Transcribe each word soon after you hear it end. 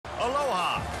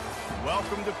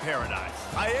welcome to paradise.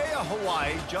 Aiea,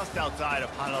 Hawaii, just outside of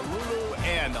Honolulu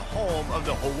and the home of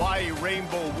the Hawaii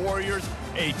Rainbow Warriors.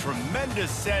 A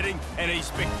tremendous setting and a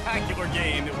spectacular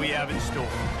game that we have in store.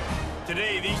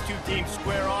 Today, these two teams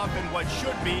square off in what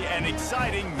should be an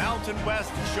exciting Mountain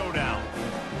West showdown.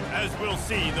 As we'll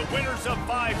see, the winners of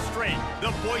 5 straight,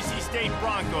 the Boise State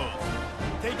Broncos,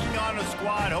 taking on a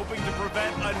squad hoping to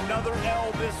prevent another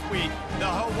L this week, the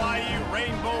Hawaii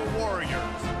Rainbow Warriors.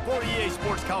 For EA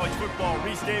Sports College Football,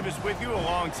 Reese Davis with you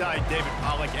alongside David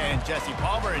Pollack and Jesse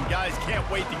Palmer. And guys, can't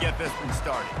wait to get this one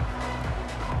started.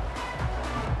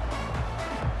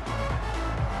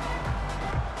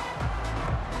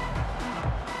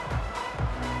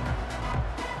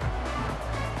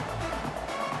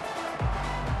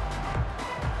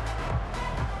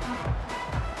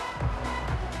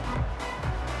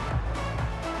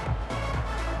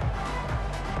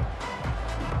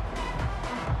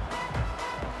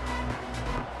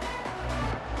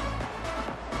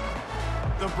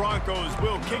 The Broncos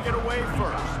will kick it away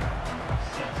first.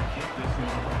 Set to kick this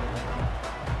one.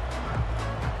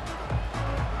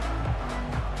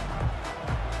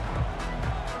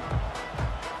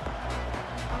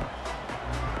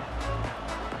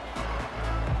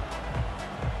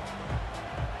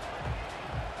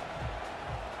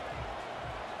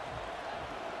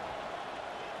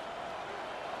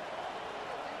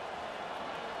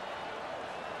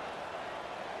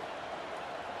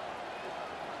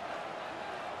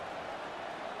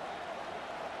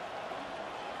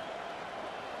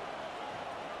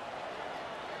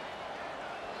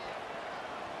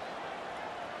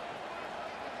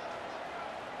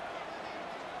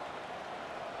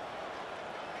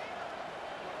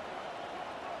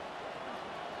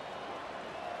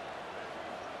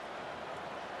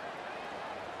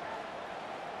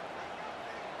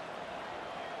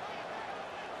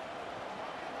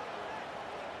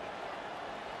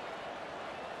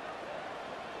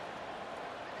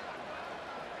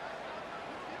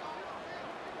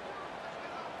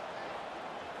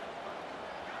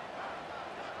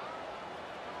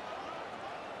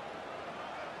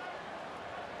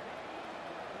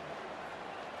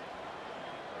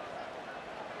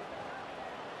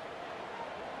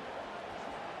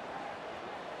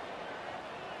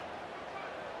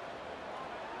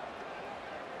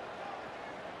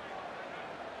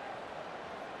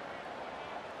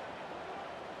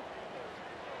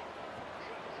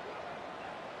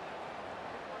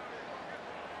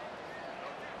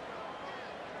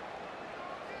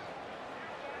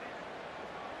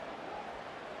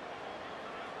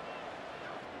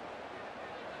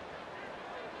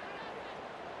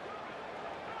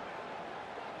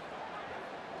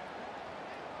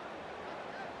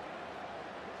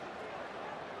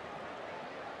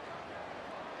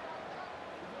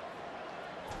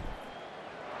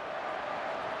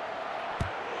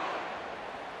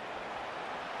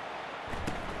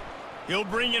 He'll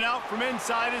bring it out from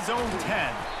inside his own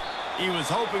 10. He was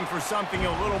hoping for something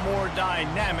a little more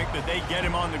dynamic, but they get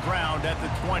him on the ground at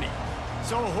the 20.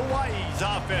 So Hawaii's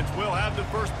offense will have the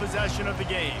first possession of the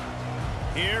game.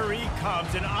 Here he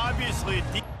comes, and obviously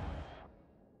a deep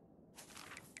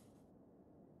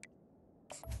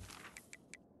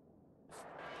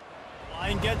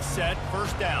line gets set,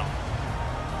 first down.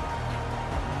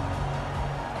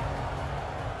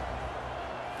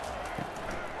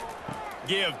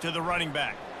 Give to the running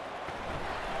back.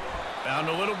 Found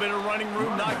a little bit of running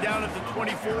room, knocked down at the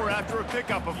 24 after a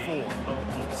pickup of 4.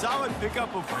 Solid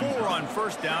pickup of 4 on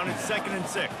first down and 2nd and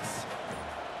 6.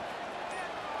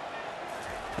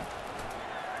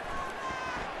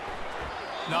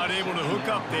 Not able to hook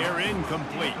up there,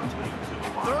 incomplete.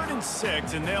 3rd and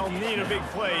 6, and they'll need a big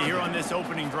play here on this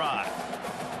opening drive.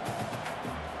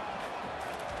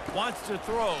 Wants to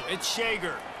throw, it's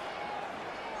Shager.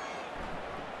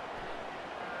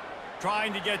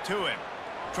 Trying to get to him.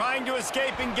 Trying to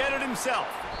escape and get it himself.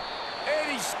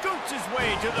 And he scoots his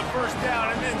way to the first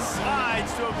down and then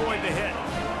slides to avoid the hit.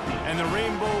 And the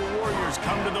Rainbow Warriors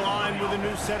come to the line with a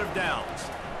new set of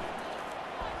downs.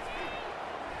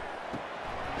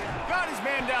 Got his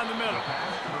man down the middle.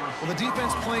 Well, the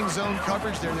defense playing zone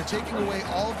coverage there. They're taking away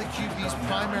all of the QB's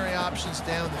primary options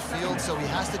down the field, so he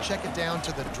has to check it down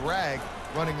to the drag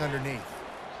running underneath.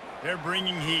 They're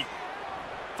bringing heat.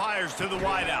 Fires to the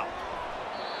wideout.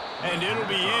 And it'll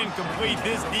be incomplete.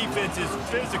 This defense is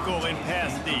physical in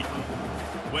pass deep.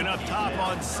 Went up top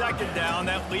on 2nd down.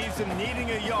 That leaves him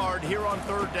needing a yard here on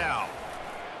 3rd down.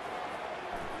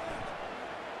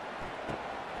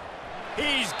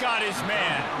 He's got his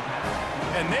man.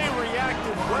 And they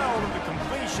reacted well to the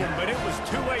completion, but it was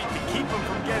too late to keep him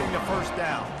from getting the first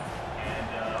down. And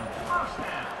first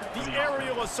down. The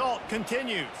aerial assault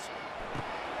continues.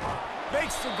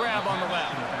 Makes the grab on the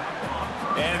left.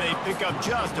 And they pick up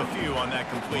just a few on that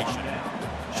completion.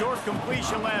 Short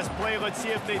completion last play. Let's see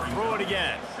if they throw it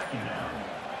again.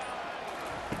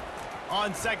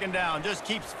 On second down, just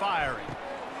keeps firing.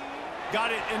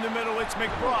 Got it in the middle, it's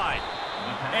McBride.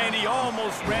 And he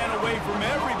almost ran away from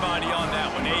everybody on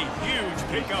that one. A huge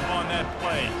pickup on that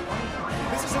play.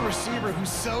 This is a receiver who's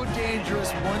so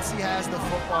dangerous once he has the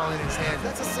football in his hands.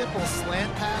 That's a simple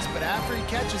slant pass, but after he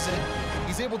catches it,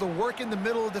 he's able to work in the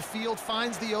middle of the field,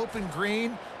 finds the open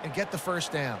green, and get the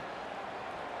first down.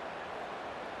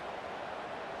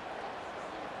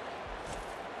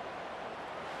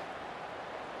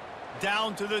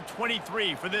 Down to the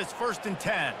 23 for this 1st and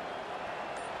 10.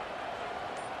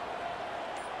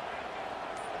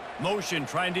 Motion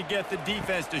trying to get the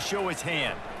defense to show his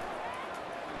hand.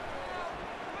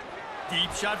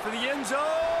 Deep shot for the end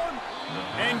zone.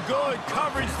 And good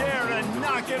coverage there to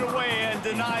knock it away and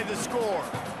deny the score.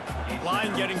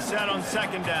 Line getting set on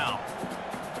second down.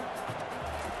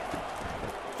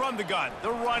 From the gun,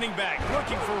 the running back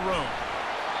looking for room.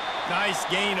 Nice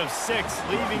gain of 6,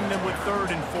 leaving them with 3rd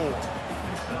and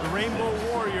 4. The Rainbow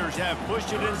Warriors have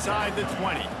pushed it inside the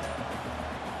 20.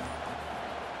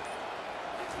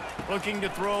 Looking to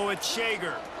throw at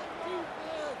Shager.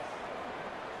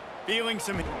 Feeling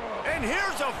some... And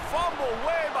here's a fumble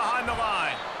way behind the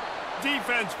line.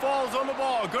 Defense falls on the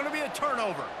ball. Going to be a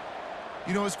turnover.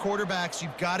 You know, as quarterbacks,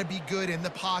 you've got to be good in the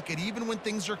pocket. Even when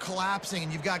things are collapsing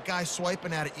and you've got guys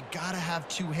swiping at it, you got to have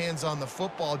 2 hands on the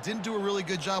football. Didn't do a really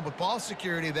good job with ball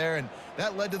security there, and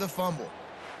that led to the fumble.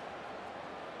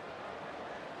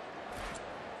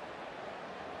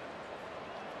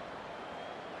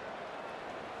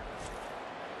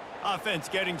 Offense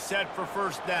getting set for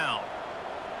first down.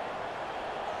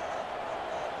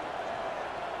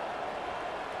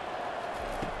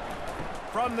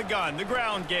 From the gun, the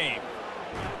ground game.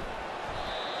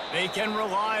 They can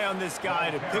rely on this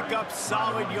guy to pick up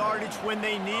solid yardage when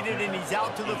they need it, and he's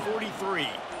out to the 43.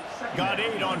 Got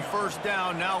 8 on first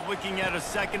down, now looking at a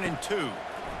 2nd and 2.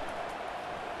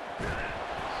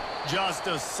 Just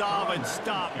a solid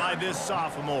stop by this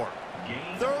sophomore.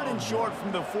 3rd and short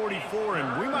from the 44,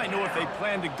 and we might know if they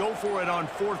plan to go for it on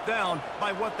 4th down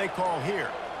by what they call here.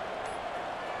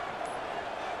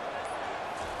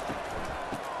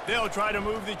 They'll try to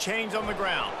move the chains on the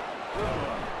ground.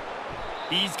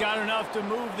 He's got enough to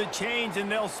move the chains,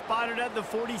 and they'll spot it at the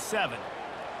 47.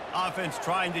 Offense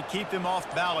trying to keep them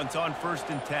off balance on 1st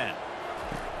and 10.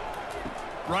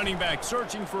 Running back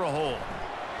searching for a hole.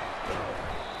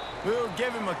 We'll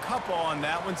give him a couple on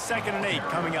that one. 2nd and 8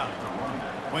 coming up.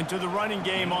 Went to the running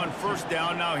game on 1st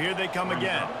down. Now here they come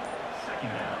again.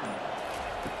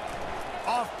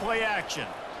 Off play action.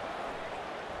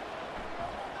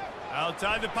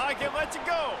 Outside the pocket, lets it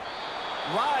go.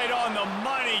 Right on the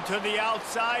money to the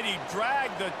outside. He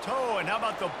dragged the toe, and how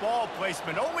about the ball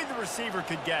placement? Only the receiver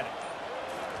could get it.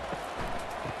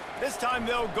 This time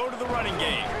they'll go to the running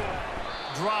game.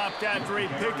 Dropped after a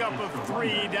pickup of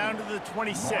 3 down to the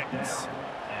 26.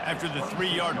 After the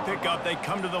 3-yard pickup, they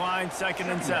come to the line 2nd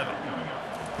and 7.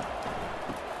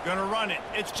 Gonna run it.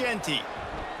 It's Genty.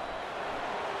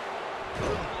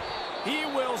 He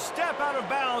will step out of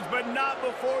bounds, but not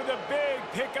before the big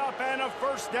pickup and a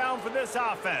first down for this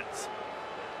offense.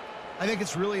 I think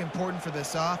it's really important for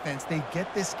this offense. They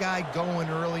get this guy going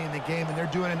early in the game, and they're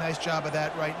doing a nice job of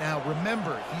that right now.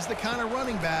 Remember, he's the kind of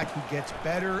running back who gets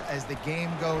better as the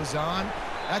game goes on.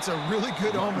 That's a really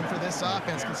good omen for this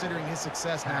offense, considering his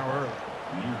success now early.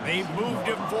 They've moved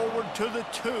it forward to the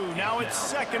 2. Now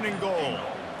it's 2nd and goal.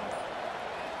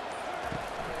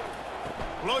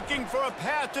 Looking for a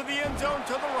path to the end zone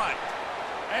to the right.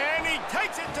 And he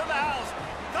takes it to the house.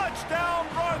 Touchdown,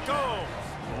 Broncos.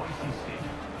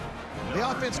 The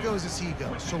offense goes as he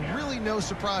goes, so really no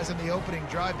surprise in the opening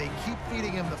drive. They keep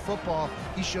feeding him the football.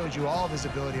 He showed you all of his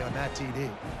ability on that TD.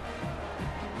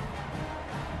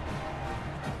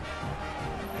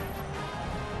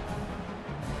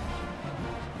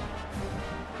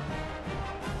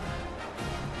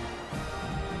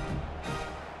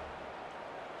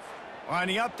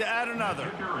 Lining up to add another.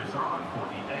 Kicker is on for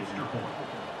the extra point.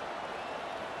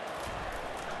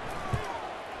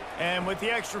 And with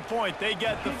the extra point, they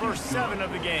get the first 7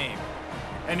 of the game.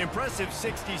 An impressive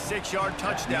 66-yard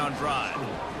touchdown drive.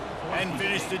 And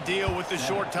finish the deal with the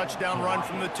short touchdown run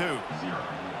from the 2.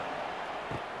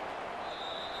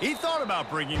 He thought about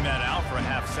bringing that out for a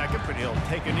half-second, but he'll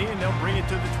take a knee and they'll bring it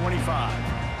to the 25.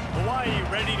 Hawaii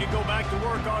ready to go back to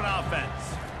work on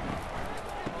offense.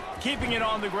 Keeping it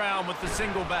on the ground with the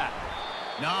single back.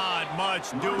 Not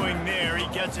much doing there. He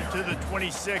gets it to the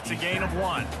 26, a gain of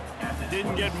 1.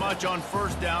 Didn't get much on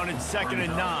first down. It's 2nd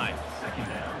and 9.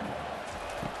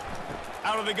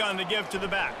 Out of the gun to give to the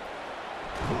back.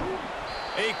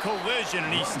 A collision,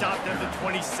 and he stopped at the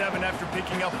 27 after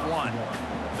picking up 1.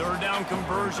 Third down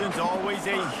conversions, always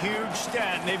a huge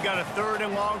stat, and they've got a 3rd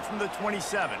and long from the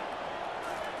 27.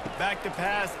 Back to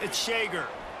pass, it's Shager.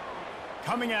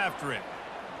 Coming after him.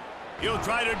 He'll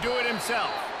try to do it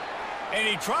himself. And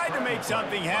he tried to make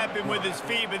something happen with his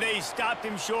feet, but they stopped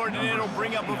him short, and it'll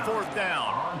bring up a 4th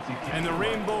down. And the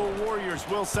Rainbow Warriors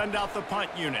will send out the punt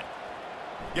unit.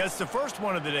 Gets the first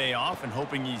one of the day off, and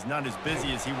hoping he's not as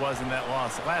busy as he was in that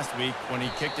loss last week when he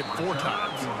kicked it 4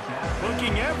 times.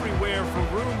 Looking everywhere for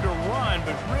room to run,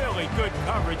 but really good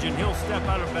coverage, and he'll step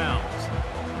out of bounds.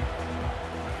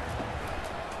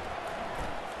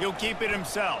 He'll keep it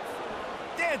himself.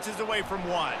 Dances away from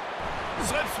 1.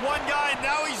 Slips one guy,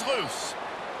 now he's loose.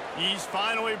 He's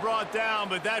finally brought down,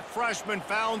 but that freshman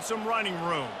found some running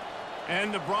room.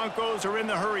 And the Broncos are in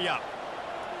the hurry-up.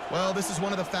 Well, this is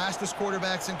one of the fastest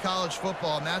quarterbacks in college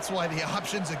football, and that's why the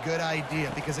option's a good idea,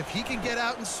 because if he can get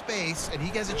out in space and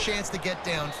he has a chance to get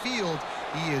downfield,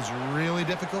 he is really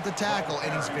difficult to tackle,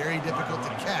 and he's very difficult to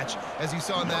catch, as you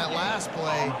saw in that last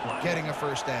play, getting a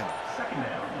 1st down.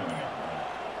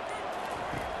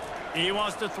 He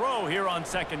wants to throw here on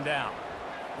 2nd down.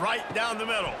 Right down the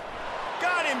middle.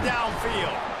 Got him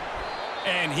downfield.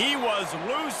 And he was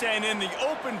loose and in the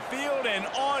open field and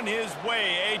on his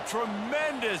way. A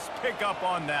tremendous pickup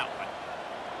on that one.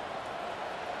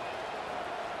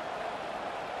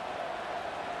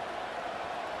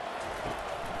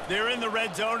 They're in the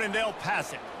red zone and they'll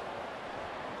pass it.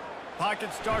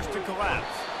 Pocket starts to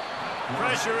collapse.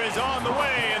 Pressure is on the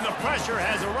way, and the pressure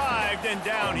has arrived, and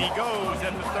down he goes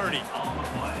at the 30.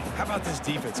 How about this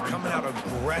defense coming out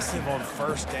aggressive on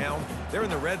 1st down? They're in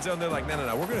the red zone. They're like, no,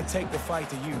 we're going to take the fight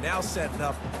to you. Now setting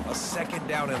up a 2nd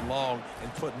down and long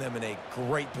and putting them in a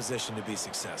great position to be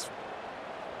successful.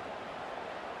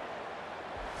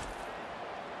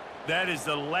 That is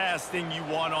the last thing you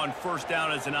want on 1st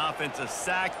down as an offense, a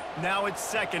sack. Now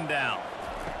it's 2nd down.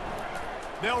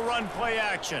 They'll run play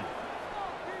action.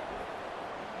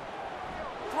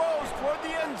 Throws toward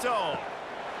the end zone.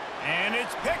 And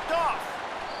it's picked off.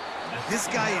 This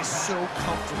guy is so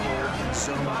comfortable in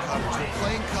zone coverage. They're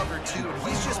playing cover 2, and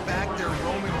he's just back there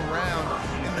roaming around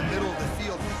in the middle of the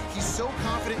field. He's so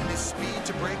confident in his speed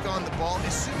to break on the ball.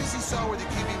 As soon as he saw where the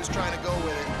QB was trying to go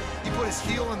with it, he put his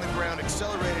heel on the ground,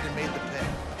 accelerated, and made the pick.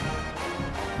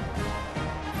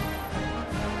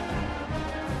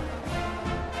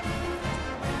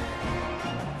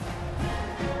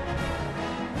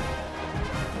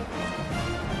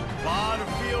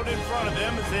 In front of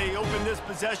them as they open this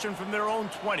possession from their own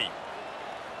 20.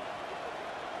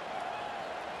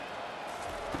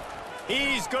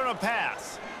 He's going to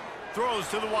pass. Throws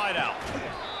to the wideout.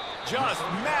 Just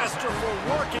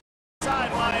masterful working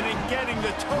sideline and getting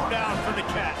the toe down for the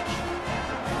catch.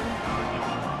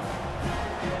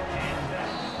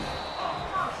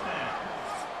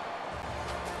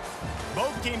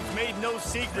 Both teams made no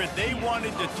secret they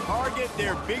wanted to target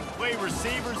their big play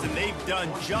receivers, and they've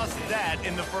done just that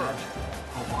in the 1st.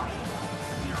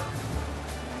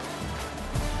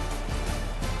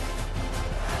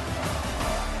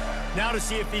 Now to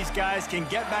see if these guys can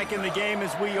get back in the game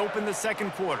as we open the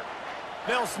 2nd quarter.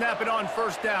 They'll snap it on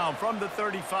 1st down from the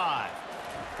 35.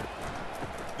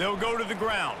 They'll go to the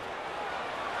ground.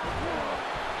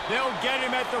 They'll get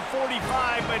him at the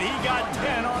 45, but he got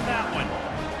 10 on that one.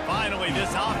 Finally,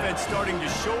 this offense starting to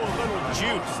show a little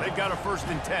juice. They've got a 1st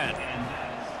and 10.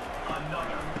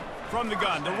 From the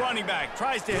gun, the running back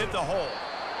tries to hit the hole.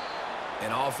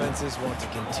 And offenses want to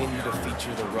continue to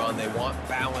feature the run. They want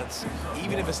balance.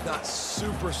 Even if it's not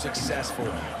super successful,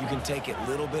 you can take it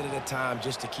little bit at a time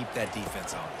just to keep that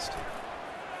defense honest.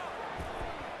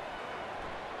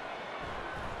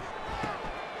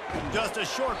 Just a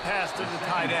short pass to the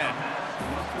tight end.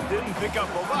 Didn't pick up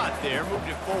a lot there, moved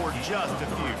it forward just a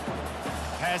few.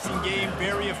 Passing game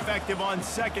very effective on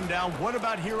 2nd down. What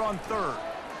about here on 3rd?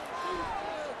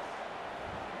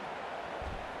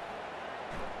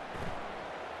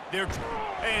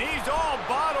 And he's all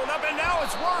bottled up, and now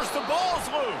it's worse. The ball's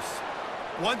loose.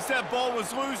 Once that ball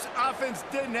was loose, offense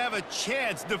didn't have a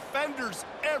chance. Defenders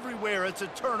everywhere. It's a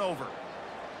turnover.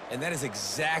 And that is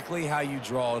exactly how you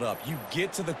draw it up. You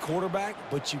get to the quarterback,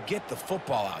 but you get the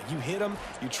football out. You hit him,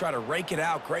 you try to rake it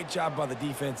out. Great job by the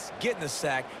defense, getting the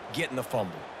sack, getting the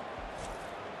fumble.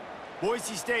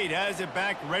 Boise State has it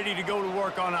back, ready to go to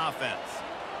work on offense.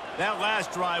 That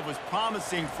last drive was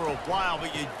promising for a while,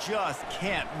 but you just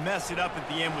can't mess it up at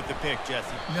the end with the pick,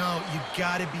 Jesse. No, you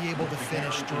got to be able to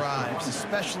finish drives,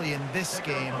 especially in this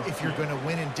game. If you're going to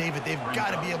win, and David, they've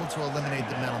got to be able to eliminate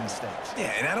the mental mistakes.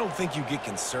 Yeah, and I don't think you get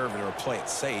conservative or play it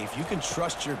safe. You can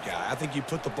trust your guy. I think you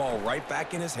put the ball right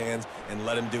back in his hands and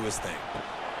let him do his thing.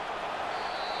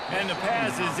 And the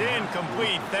pass is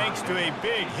incomplete thanks to a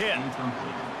big hit.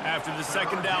 After the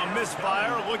second down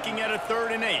misfire, looking at a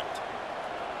 3rd and 8.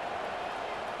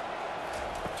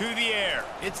 To the air,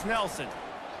 it's Nelson.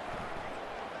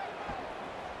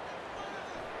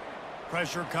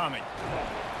 Pressure coming.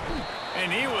 And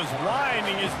he was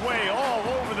winding his way all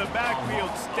over the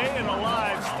backfield, staying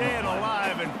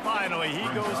alive, and finally he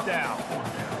goes down.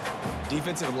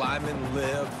 Defensive linemen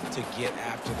live to get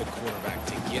after the quarterback,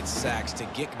 to get sacks, to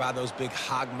get by those big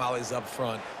hog mollies up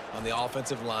front on the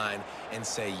offensive line and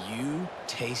say, you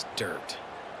taste dirt.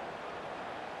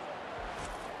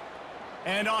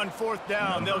 And on 4th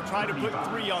down, they'll try to put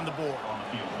 3 on the board.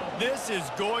 This is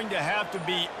going to have to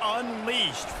be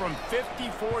unleashed from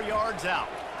 54 yards out.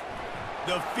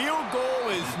 The field goal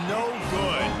is no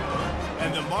good,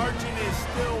 and the margin is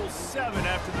still 7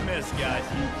 after the miss, guys.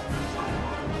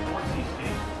 Boise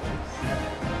State 7,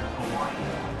 Hawaii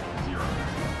 0.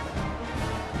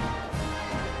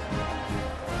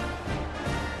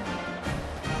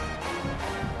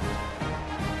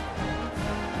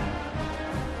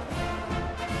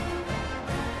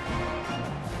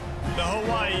 The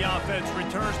Hawaii offense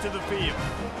returns to the field.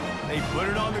 They put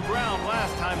it on the ground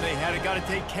last time they had it. Got to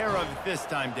take care of it this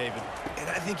time, David. And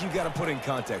I think you got to put in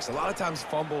context. A lot of times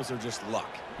fumbles are just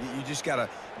luck. You just got to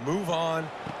move on,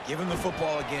 give him the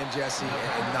football again, Jesse,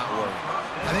 and not worry.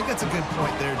 I think that's a good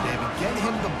point there, David. Get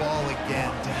him the ball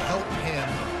again to help him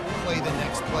play the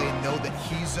next play and know that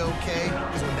he's okay.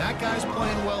 Because when that guy's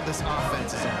playing well, this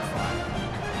offense is on fire.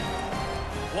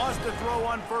 Wants to throw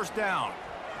on 1st down.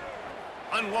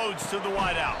 Unloads to the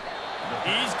wideout.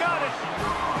 He's got it.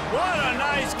 What a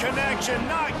nice connection.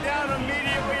 Knocked down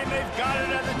immediately, and they've got it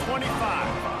at the 25.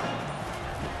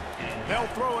 They'll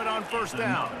throw it on 1st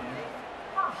down.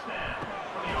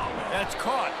 That's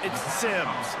caught. It's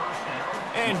Sims.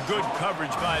 And good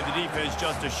coverage by the defense,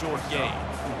 just a short gain.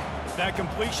 That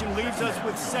completion leaves us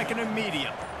with 2nd and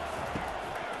medium.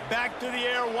 Back to the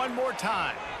air one more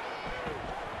time.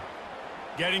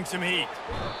 Getting some heat.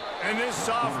 And this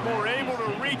sophomore able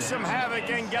to wreak some havoc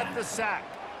and get the sack.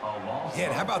 Yeah,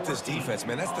 and how about this defense,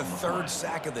 man? That's the 3rd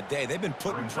sack of the day. They've been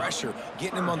putting pressure,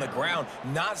 getting him on the ground.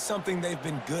 Not something they've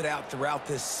been good at throughout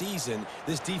this season.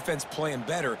 This defense playing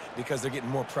better because they're getting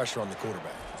more pressure on the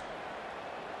quarterback.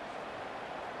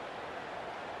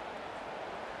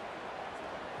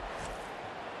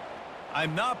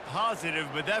 I'm not positive,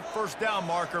 but that 1st down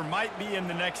marker might be in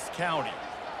the next county.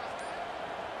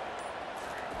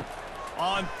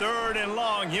 On 3rd and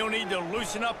long, he'll need to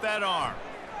loosen up that arm.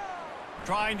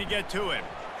 Trying to get to him.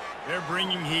 They're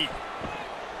bringing heat.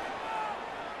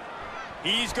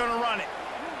 He's going to run it.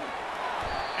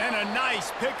 And a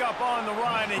nice pickup on the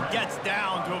run and gets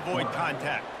down to avoid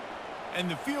contact. And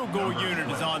the field goal unit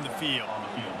is on the field.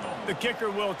 The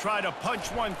kicker will try to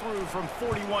punch one through from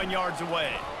 41 yards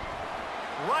away.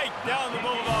 Right down the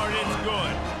boulevard, it's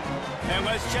good. And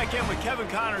let's check in with Kevin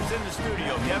Connors in the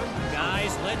studio. Kevin?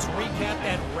 Guys, let's recap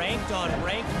that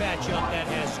ranked-on-ranked matchup that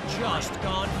has just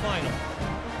gone final.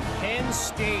 Penn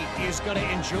State is going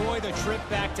to enjoy the trip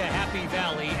back to Happy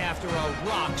Valley after a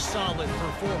rock-solid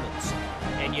performance.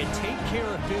 And you take care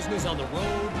of business on the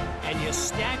road, and you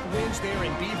stack wins there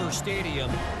in Beaver Stadium,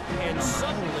 and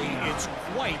suddenly it's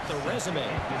quite the resume.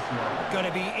 Going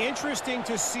to be interesting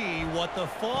to see what the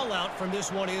fallout from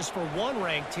this one is for one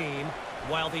ranked team,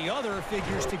 while the other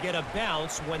figures to get a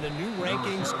bounce when the new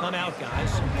rankings come out,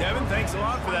 guys. Kevin, thanks a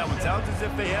lot for that one. Sounds as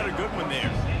if they had a good one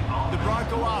there. The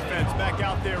Bronco offense back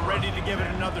out there ready to give it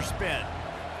another spin.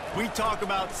 We talk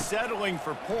about settling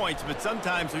for points, but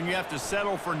sometimes when you have to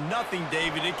settle for nothing,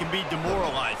 David, it can be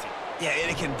demoralizing. Yeah, and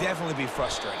it can definitely be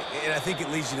frustrating. And I think it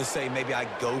leads you to say maybe I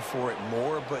go for it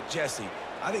more. But, Jesse,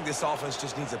 I think this offense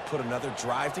just needs to put another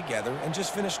drive together and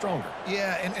just finish stronger.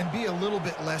 Yeah, and be a little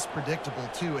bit less predictable,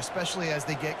 too, especially as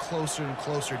they get closer and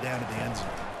closer down to the end zone.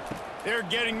 They're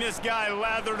getting this guy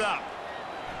lathered up.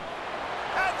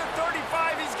 At the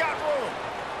 35, he's got room.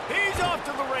 He's off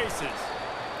to the races.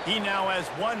 He now has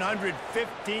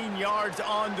 115 yards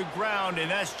on the ground, and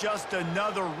that's just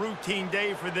another routine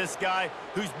day for this guy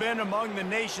who's been among the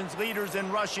nation's leaders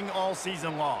in rushing all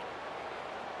season long.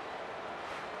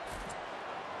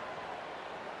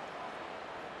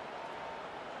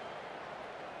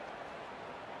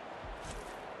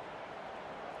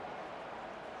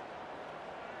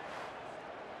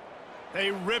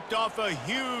 They ripped off a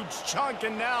huge chunk,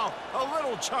 and now a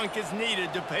little chunk is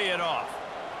needed to pay it off.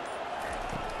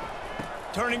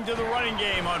 Turning to the running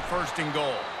game on 1st and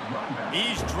goal.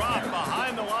 He's dropped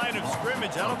behind the line of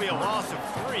scrimmage. That'll be a loss of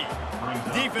 3.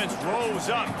 Defense rose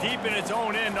up deep in its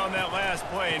own end on that last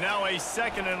play. Now a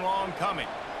 2nd and long coming.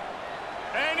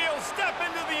 And he'll step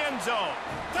into the end zone.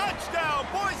 Touchdown,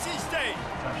 Boise State.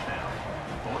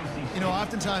 You know,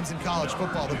 oftentimes in college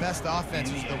football, the best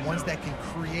offenses are the ones that can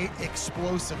create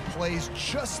explosive plays,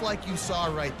 just like you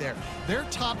saw right there. They're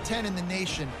top 10 in the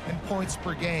nation in points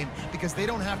per game because they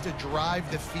don't have to drive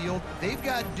the field. They've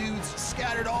got dudes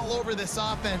scattered all over this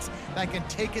offense that can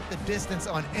take it the distance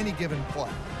on any given play.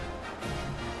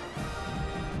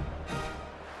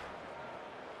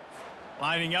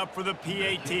 Lining up for the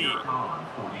PAT.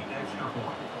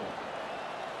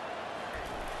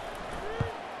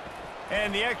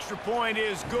 And the extra point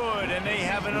is good, and they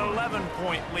have an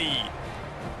 11-point lead.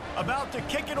 About to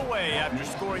kick it away after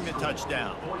scoring the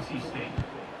touchdown. Boise State,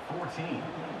 14.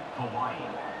 Hawaii,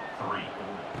 3.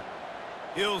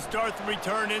 He'll start the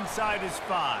return inside his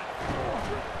 5.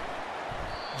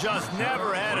 Just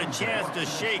never had a chance to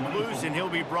shake loose, and he'll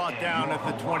be brought down at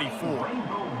the 24.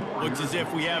 Looks as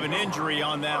if we have an injury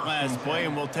on that last play,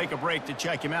 and we'll take a break to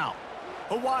check him out.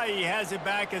 Hawaii has it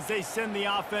back as they send the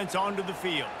offense onto the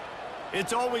field.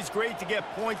 It's always great to get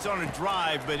points on a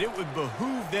drive, but it would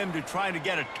behoove them to try to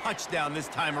get a touchdown this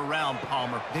time around,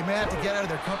 Palmer. They may have to get out of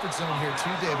their comfort zone here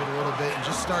too, David, a little bit and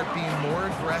just start being more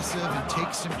aggressive and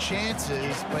take some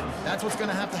chances, but that's what's going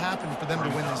to have to happen for them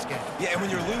to win this game. Yeah, and when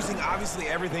you're losing, obviously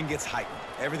everything gets heightened.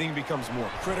 Everything becomes more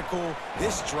critical.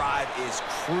 This drive is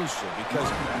crucial because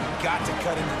you've got to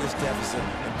cut into this deficit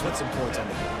and put some points on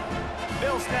the board.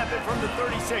 They'll snap it from the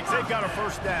 36. They've got a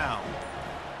 1st down.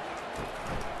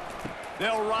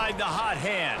 They'll ride the hot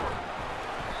hand.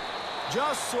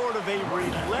 Just sort of a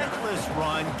relentless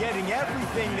run, getting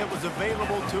everything that was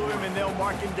available to him, and they'll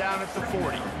mark him down at the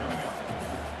 40.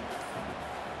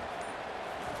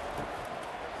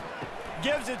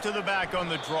 Gives it to the back on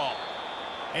the draw.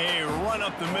 A run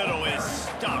up the middle is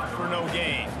stopped for no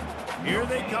gain. Here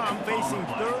they come, facing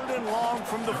 3rd and long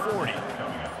from the 40.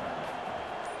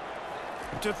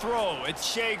 To throw, it's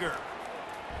Shager.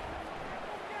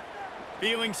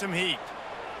 Feeling some heat.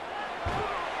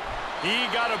 He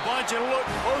got a bunch and looked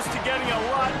close to getting a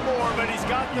lot more, but he's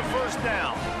got the 1st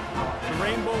down. The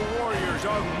Rainbow Warriors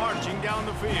are marching down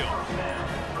the field.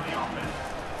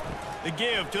 The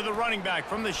give to the running back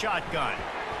from the shotgun.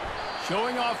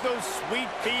 Showing off those sweet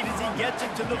feet as he gets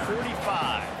it to the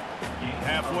 45.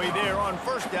 Halfway there on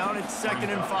 1st down, it's 2nd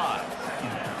and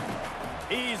 5.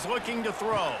 He's looking to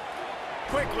throw.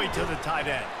 Quickly to the tight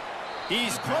end.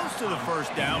 He's close to the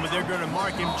 1st down, but they're going to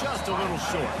mark him just a little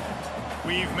short.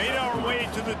 We've made our way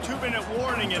to the 2-minute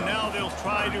warning, and now they'll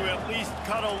try to at least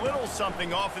cut a little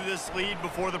something off of this lead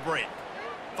before the break.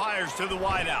 Fires to the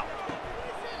wideout.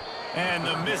 And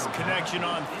the missed connection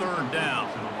on 3rd down.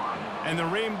 And the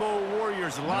Rainbow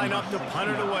Warriors line up to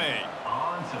punt it away.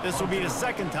 This will be the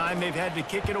 2nd time they've had to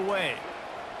kick it away.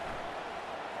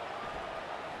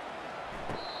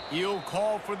 He'll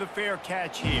call for the fair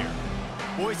catch here.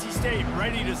 Boise State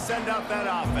ready to send out that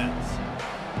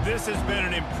offense. This has been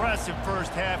an impressive 1st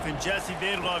half, and Jesse,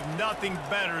 they'd love nothing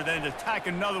better than to tack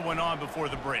another one on before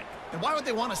the break. And why would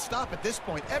they want to stop at this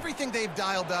point? Everything they've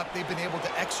dialed up, they've been able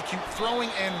to execute, throwing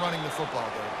and running the football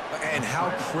game. And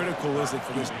how critical is it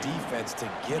for this defense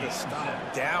to get a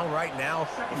stop down right now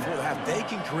before the half? They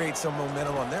can create some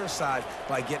momentum on their side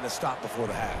by getting a stop before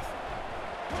the half.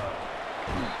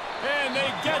 And they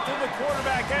get to the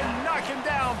quarterback and knock him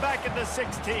down back at the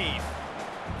 16.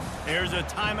 Here's a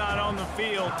timeout on the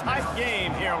field. Tight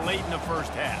game here late in the 1st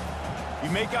half. You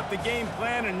make up the game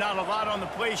plan and not a lot on the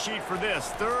play sheet for this.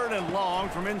 3rd and long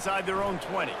from inside their own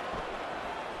 20.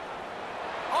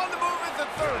 On the move at the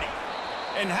 30.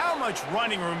 And how much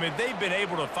running room have they been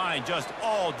able to find just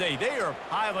all day? They are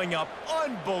piling up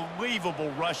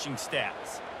unbelievable rushing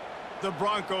stats. The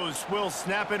Broncos will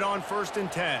snap it on 1st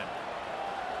and 10.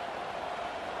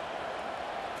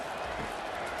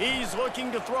 He's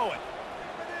looking to throw it.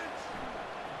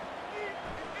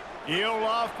 He'll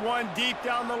loft one deep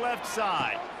down the left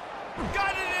side.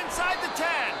 Got it inside the 10.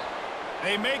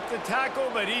 They make the tackle,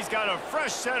 but he's got a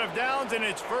fresh set of downs, and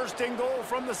it's 1st and goal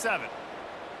from the 7.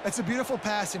 That's a beautiful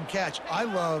pass and catch. I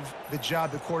love the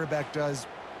job the quarterback does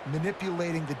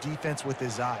manipulating the defense with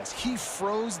his eyes. He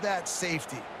froze that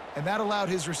safety, and that allowed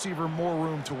his receiver more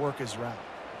room to work his route.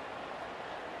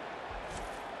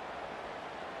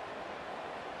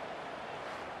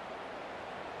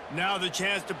 Now the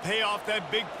chance to pay off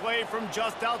that big play from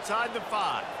just outside the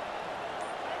 5.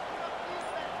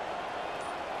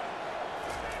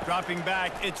 Dropping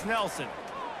back, it's Nelson.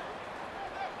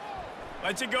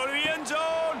 Lets it go to the end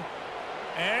zone.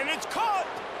 And it's caught.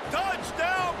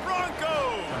 Touchdown,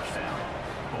 Broncos.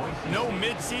 No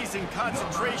midseason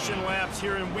concentration laps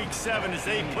here in Week 7 as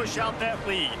they push out that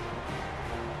lead.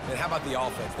 And how about the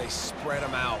offense? They spread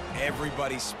them out.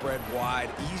 Everybody spread wide.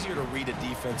 Easier to read a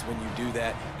defense when you do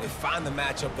that. They find the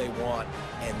matchup they want,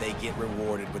 and they get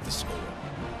rewarded with the score.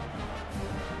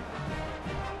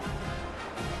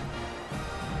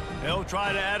 They'll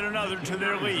try to add another to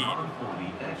their lead.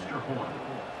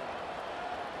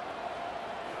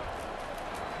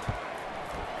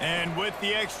 And with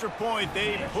the extra point,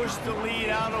 they push the lead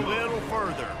out a little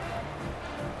further.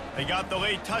 They got the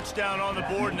late touchdown on the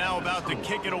board, now about to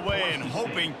kick it away and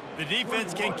hoping the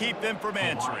defense can keep them from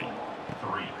answering.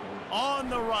 On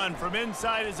the run from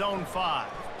inside his own 5.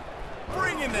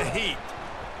 Bringing the heat.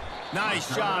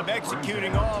 Nice job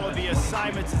executing all of the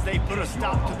assignments as they put a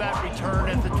stop to that return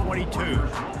at the 22.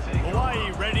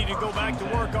 Hawaii ready to go back to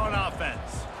work on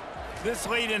offense. This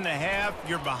late in the half,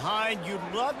 you're behind. You'd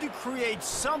love to create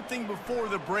something before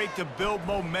the break to build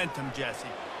momentum, Jesse.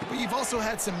 But you've also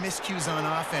had some miscues on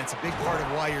offense, a big part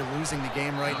of why you're losing the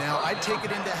game right now. I'd take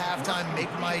it into halftime,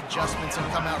 make my adjustments,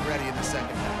 and come out ready in the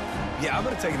second half. Yeah, I'm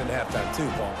going to take it into halftime too,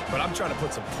 Paul. But I'm trying to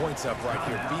put some points up right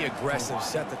here. Be aggressive,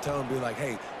 set the tone, be like,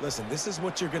 hey, listen, this is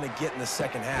what you're going to get in the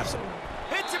second half. So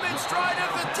hits him in stride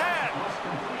at the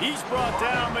 10. He's brought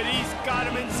down, but he's got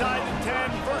him inside the 10.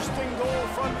 First and goal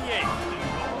from the 8.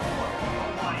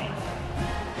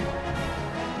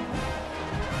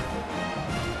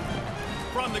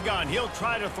 From the gun, he'll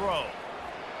try to throw.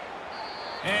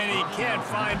 And he can't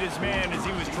find his man as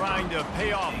he was trying to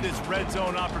pay off this red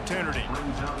zone opportunity.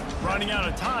 Running out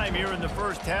of time here in the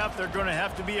first half, they're going to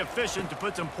have to be efficient to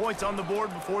put some points on the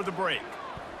board before the break.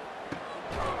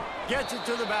 Gets it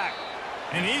to the back.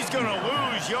 And he's going to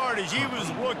lose yardage. He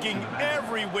was looking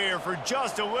everywhere for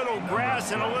just a little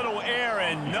grass and a little air,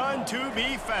 and none to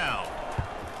be found.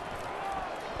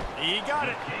 He got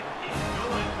it.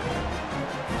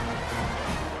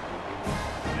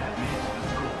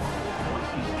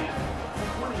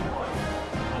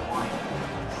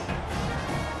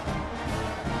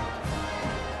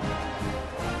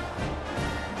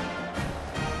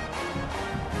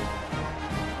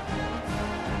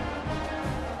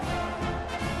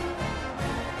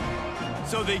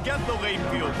 So they get the late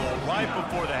field goal right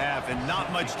before the half, and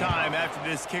not much time after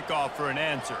this kickoff for an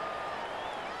answer.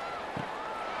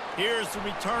 Here's the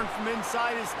return from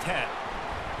inside his 10.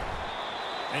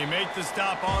 They make the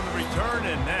stop on the return,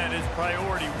 and that is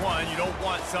priority 1. You don't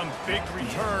want some big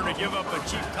return to give up a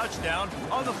cheap touchdown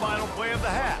on the final play of the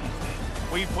half.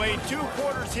 We've played 2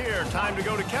 quarters here. Time to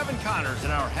go to Kevin Connors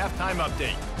in our halftime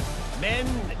update. Men,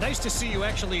 nice to see you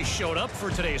actually showed up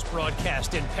for today's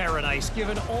broadcast in paradise,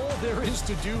 given all there is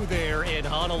to do there in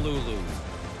Honolulu.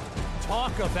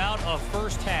 Talk about a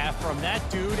first half from that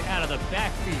dude out of the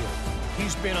backfield.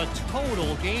 He's been a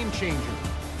total game changer.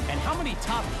 And how many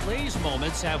top plays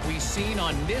moments have we seen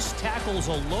on missed tackles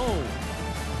alone?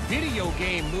 Video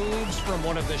game moves from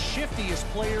one of the shiftiest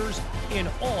players in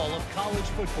all of college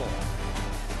football.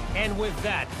 And with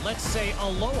that, let's say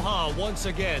aloha once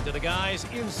again to the guys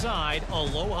inside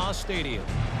Aloha Stadium.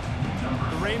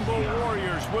 The Rainbow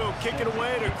Warriors will kick it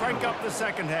away to crank up the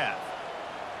second half.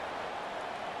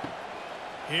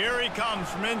 Here he comes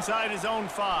from inside his own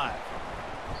 5.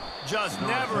 Just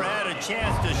never had a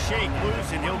chance to shake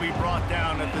loose, and he'll be brought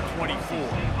down at the 24.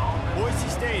 Boise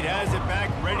State has it back,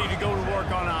 ready to go to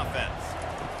work on offense.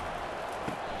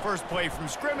 First play from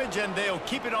scrimmage, and they'll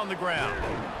keep it on the ground.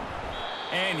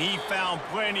 And he found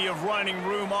plenty of running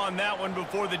room on that one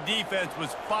before the defense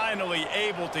was finally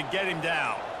able to get him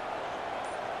down.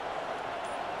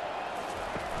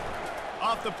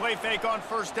 Off the play fake on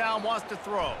first down, wants to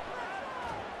throw.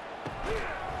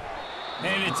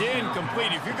 And it's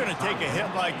incomplete. If you're going to take a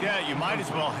hit like that, you might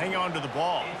as well hang on to the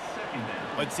ball.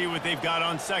 Let's see what they've got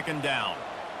on second down.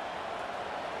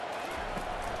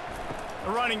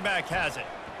 The running back has it.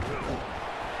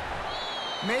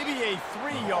 Maybe a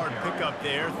 3-yard pickup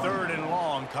there, third and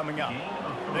long coming up.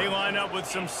 They line up with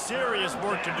some serious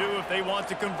work to do if they want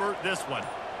to convert this one.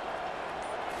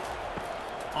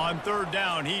 On third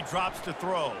down, he drops to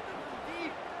throw.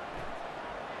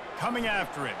 Coming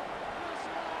after him.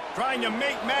 Trying to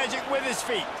make magic with his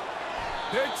feet.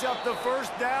 Picks up the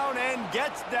first down and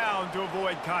gets down to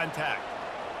avoid contact.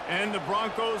 And the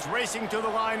Broncos racing to the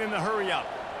line in the hurry up.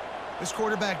 This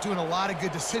quarterback doing a lot of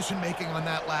good decision-making on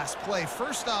that last play.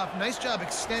 First off, nice job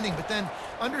extending, but then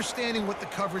understanding what the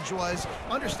coverage was,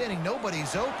 understanding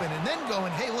nobody's open, and then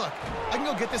going, hey, look, I can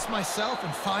go get this myself,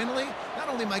 and finally, not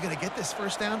only am I going to get this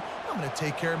first down, I'm going to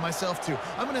take care of myself, too.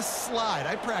 I'm going to slide.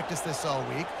 I practiced this all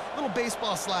week. Little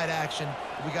baseball slide action.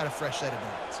 We got a fresh set of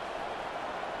downs.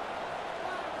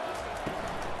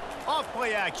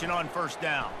 Off-play action on first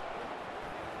down.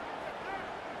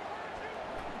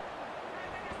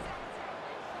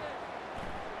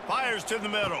 Fires to the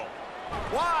middle.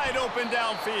 Wide open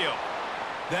downfield.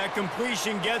 That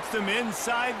completion gets them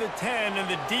inside the 10, and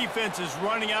the defense is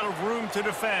running out of room to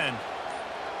defend.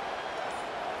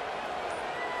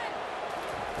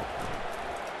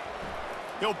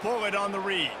 He'll pull it on the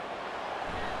read.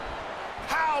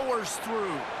 Powers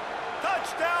through.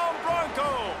 Touchdown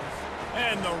Broncos.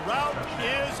 And the route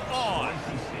is on.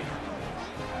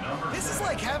 This is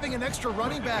like having an extra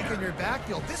running back in your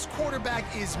backfield. This quarterback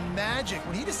is magic.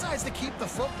 When he decides to keep the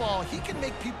football, he can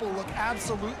make people look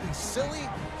absolutely silly.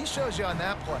 He shows you on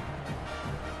that play.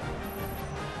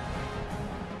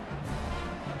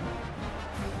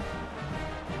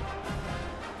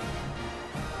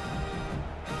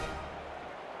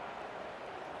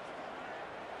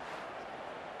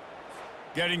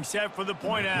 Getting set for the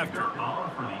point after.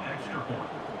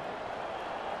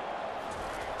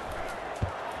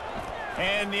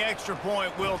 And the extra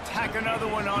point will tack another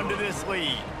one onto this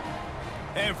lead.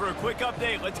 And for a quick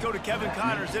update, let's go to Kevin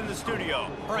Connors in the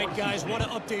studio. All right, guys, want to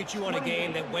update you on a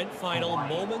game that went final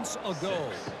moments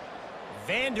ago.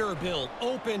 Vanderbilt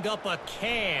opened up a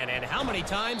can, and how many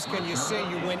times can you say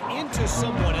you went into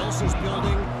someone else's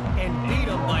building and beat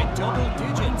them by double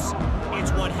digits?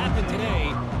 It's what happened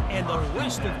today, and the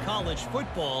rest of college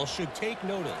football should take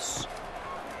notice.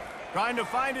 Trying to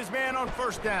find his man on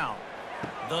first down.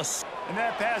 And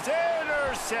that pass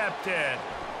intercepted.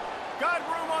 Got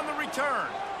room on the return.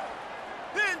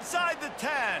 Inside the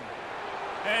 10.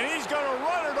 And he's going to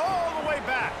run it all the way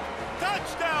back.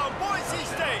 Touchdown, Boise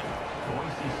State.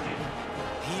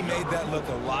 He made that look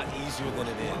a lot easier than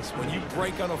it is. When you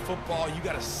break on a football, you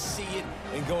got to see it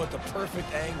and go at the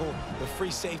perfect angle. The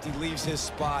free safety leaves his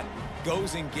spot,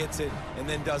 goes and gets it, and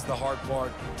then does the hard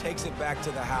part, takes it back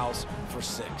to the house for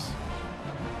 6.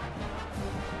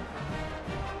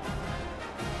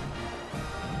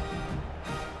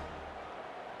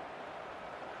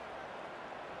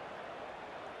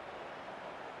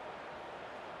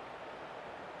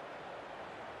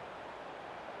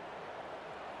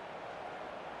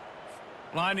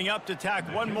 Lining up to tack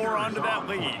one more onto that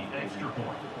lead.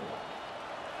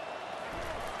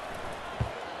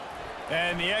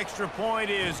 And the extra point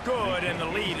is good, and the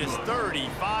lead is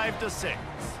 35-6.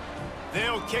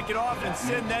 They'll kick it off and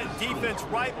send that defense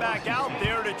right back out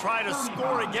there to try to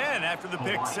score again after the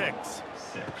pick 6.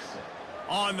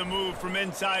 On the move from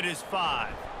inside his 5.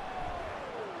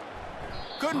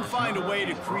 Couldn't find a way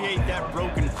to create that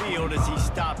broken field as he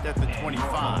stopped at the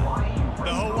 25.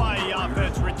 The Hawaii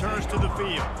offense returns to the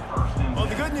field. Well,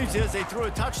 the good news is they threw a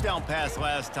touchdown pass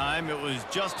last time. It was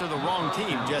just to the wrong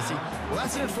team, Jesse. Well,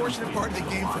 that's an unfortunate part of the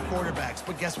game for quarterbacks,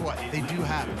 but guess what? They do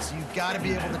have it, so you've got to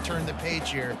be able to turn the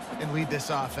page here and lead this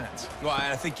offense. Well,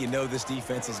 I think you know this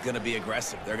defense is going to be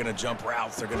aggressive. They're going to jump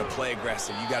routes. They're going to play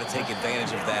aggressive. You got to take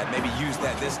advantage of that. Maybe use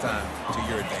that this time to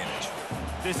your advantage.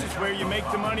 This is where you make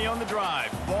the money on the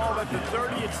drive. Ball at the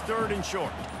 30, it's 3rd and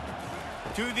short.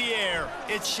 To the air,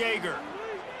 it's Shager.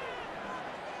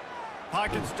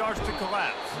 Pocket starts to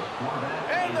collapse.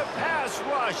 And the pass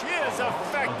rush is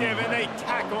effective, and they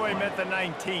tackle him at the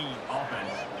 19.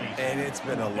 And it's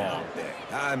been a long day.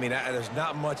 I mean, there's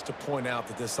not much to point out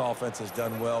that this offense has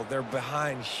done well. They're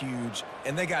behind huge,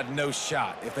 and they got no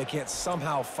shot if they can't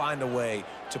somehow find a way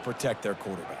to protect their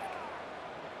quarterback.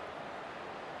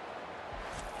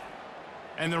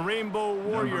 And the Rainbow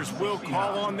Warriors will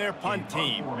call on their punt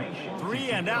team.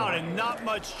 3 and out, and not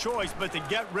much choice but to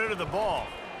get rid of the ball.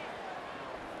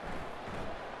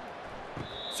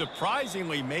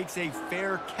 Surprisingly makes a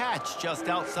fair catch just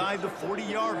outside the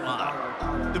 40-yard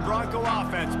line. The Bronco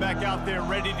offense back out there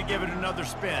ready to give it another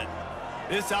spin.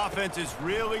 This offense has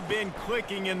really been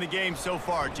clicking in the game so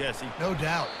far, Jesse. No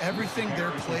doubt. Everything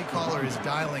their play caller is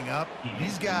dialing up,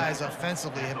 these guys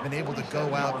offensively have been able to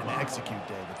go out and execute,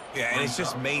 David. Yeah, and it's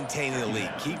just maintaining the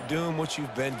lead. Keep doing what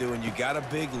you've been doing. You got a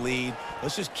big lead.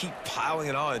 Let's just keep piling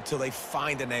it on until they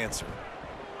find an answer.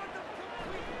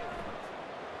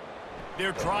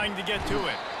 They're trying to get to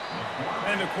it.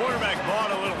 And the quarterback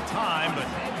bought a little time, but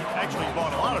actually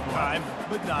bought a lot of time,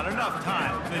 but not enough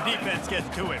time. The defense gets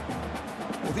to it.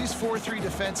 Well, these 4-3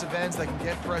 defensive ends that can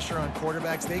get pressure on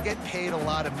quarterbacks, they get paid a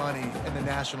lot of money in the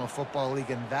National Football League,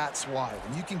 and that's why.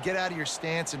 When you can get out of your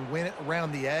stance and win it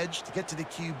around the edge to get to the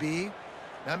QB,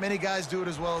 not many guys do it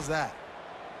as well as that.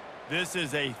 This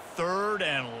is a 3rd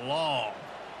and long.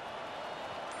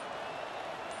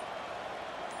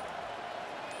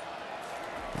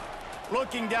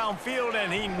 Looking downfield,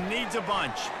 and he needs a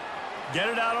bunch. Get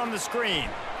it out on the screen.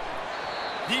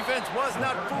 Defense was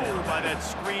not fooled by that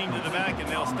screen to the back, and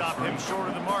they'll stop him short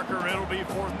of the marker. It'll be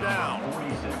 4th down.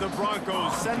 The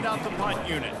Broncos send out the punt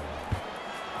unit.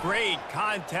 Great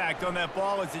contact on that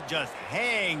ball as it just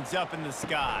hangs up in the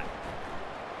sky.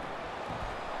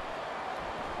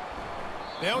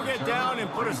 They'll get down and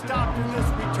put a stop to this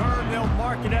return. They'll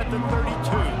mark it at the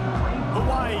 32.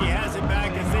 Hawaii has it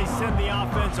back as they send the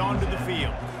offense onto the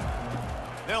field.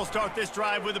 They'll start this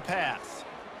drive with a pass.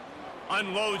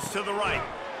 Unloads to the right.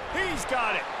 He's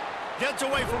got it. Gets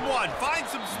away from one. Finds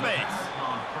some space.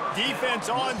 Defense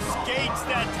on skates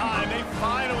that time. They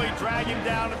finally drag him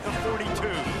down at the 42.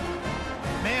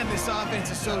 Man, this offense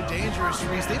is so dangerous,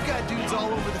 Reese. They've got dudes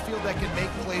all over the field that can make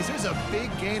plays. There's a big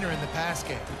gainer in the pass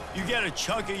game. You get a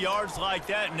chunk of yards like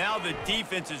that, now the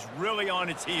defense is really on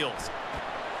its heels.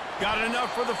 Got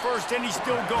enough for the first, and he's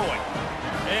still going.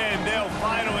 And they'll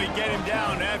finally get him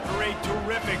down after a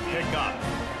terrific pickup.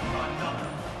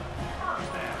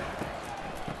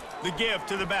 The give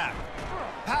to the back.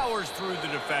 Powers through the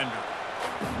defender.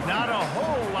 Not a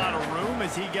whole lot of room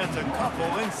as he gets a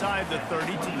couple inside the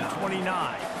 30 to the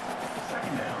 29.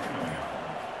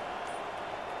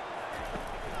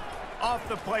 Off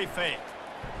the play fake.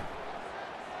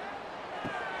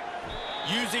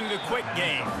 Using the quick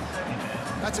game.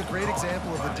 That's a great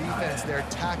example of the defense there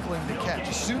tackling the catch.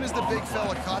 As soon as the big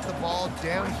fella caught the ball,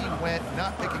 down he went,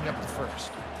 not picking up the first.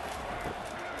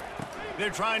 They're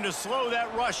trying to slow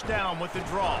that rush down with the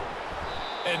draw.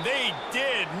 And they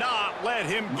did not let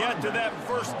him get to that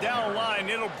first down line.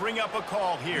 It'll bring up a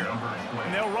call here.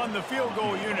 And they'll run the field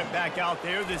goal unit back out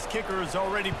there. This kicker has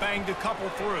already banged a couple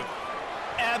through.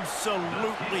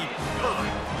 Absolutely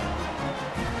perfect.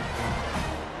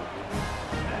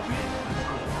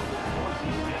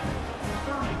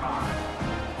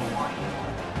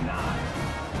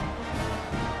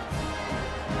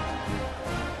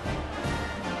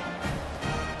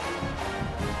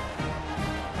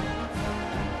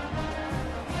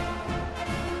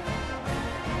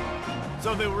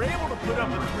 So they were able to put up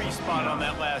a 3 spot on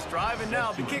that last drive, and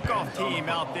now the kickoff team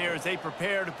out there as they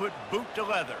prepare to put boot to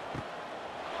leather.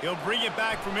 He'll bring it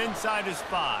back from inside his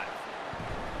 5.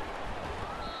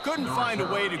 Couldn't find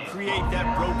a way to create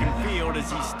that broken field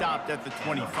as he stopped at the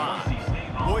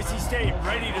 25. Boise State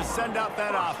ready to send out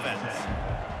that offense.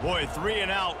 Boy, 3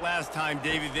 and out last time,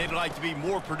 David. They'd like to be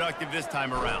more productive this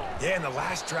time around. Yeah, in the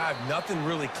last drive, nothing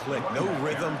really clicked. No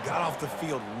rhythm, got off the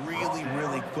field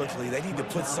really quickly. They need to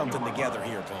put something together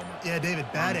here, Palmer. Yeah,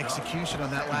 David, bad execution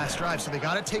on that last drive, so they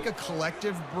got to take a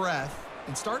collective breath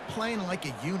and start playing like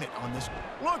a unit on this.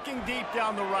 Looking deep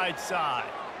down the right side.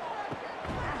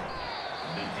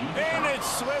 And it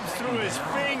slips through his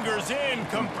fingers,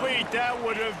 incomplete. That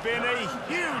would have been a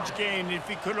huge gain if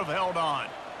he could have held on.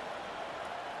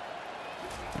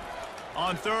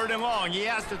 On 3rd and long, he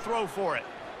has to throw for it.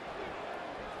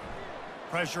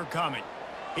 Pressure coming.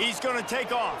 He's going to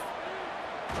take off.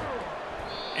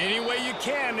 Any way you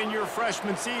can in your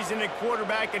freshman season at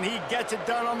quarterback, and he gets it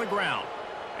done on the ground.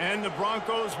 And the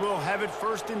Broncos will have it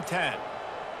 1st and 10.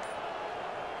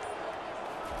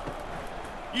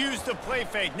 Use the play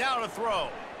fake, now to throw.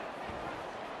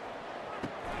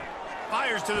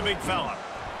 Fires to the big fella.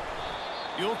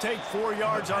 You'll take 4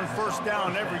 yards on 1st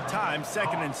down every time,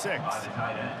 2nd and 6.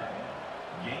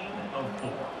 Gain of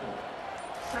 4.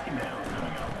 2nd down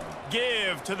coming up.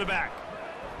 Give to the back.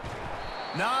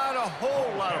 Not a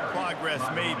whole lot of progress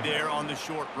made there on the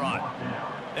short run.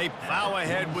 They plow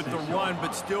ahead with the run,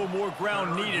 but still more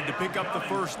ground needed to pick up the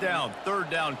 1st down.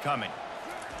 3rd down coming.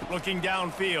 Looking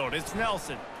downfield, it's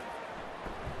Nelson.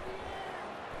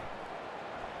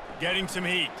 Getting some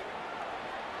heat.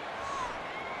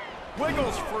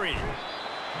 Wiggles free.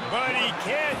 But he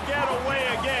can't get away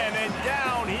again, and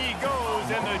down he goes,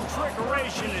 and the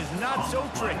trickeration is not so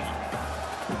tricky.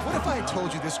 What if I had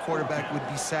told you this quarterback would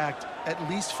be sacked at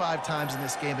least 5 times in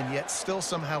this game and yet still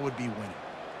somehow would be winning?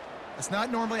 That's not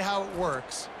normally how it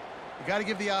works. You got to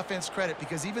give the offense credit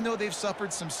because even though they've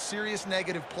suffered some serious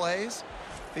negative plays,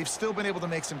 they've still been able to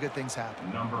make some good things happen.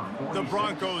 The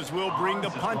Broncos will bring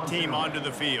the punt team onto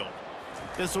the field.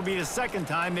 This will be the 2nd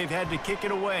time they've had to kick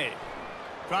it away.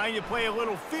 Trying to play a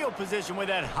little field position with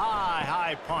that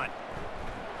high punt.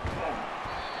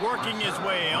 working his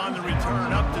way on the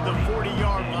return up to the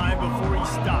 40-yard line before he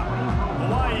stopped.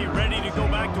 Hawaii ready to go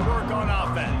back to work on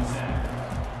offense.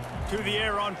 To the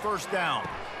air on first down.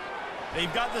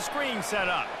 They've got the screen set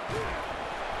up.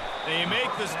 They make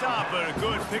the stop, but a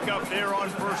good pickup there on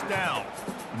first down.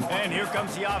 And here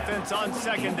comes the offense on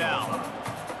second down.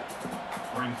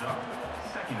 Brings up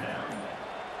second down.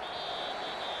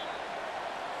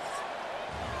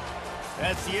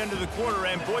 That's the end of the quarter,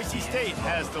 and Boise State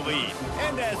has the lead.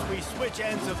 And as we switch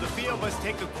ends of the field, let's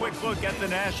take a quick look at the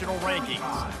national rankings.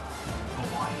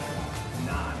 Hawaii,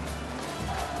 9.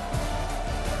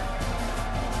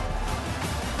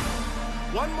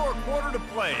 One more quarter to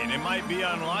play, and it might be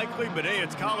unlikely, but hey,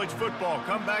 it's college football.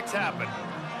 Comebacks happen.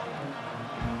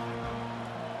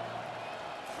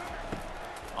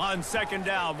 On second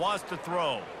down, wants to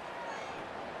throw.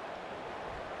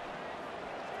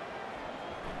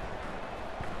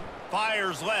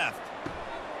 Fires left.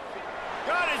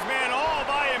 Got his man all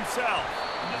by himself.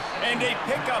 And a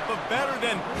pickup of better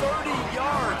than 30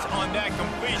 yards on that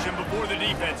completion before the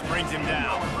defense brings him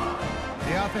down.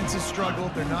 The offense has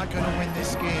struggled. They're not going to win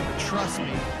this game. But trust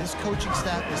me, this coaching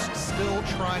staff is still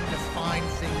trying to find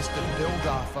things to build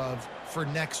off of for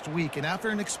next week. And after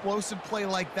an explosive play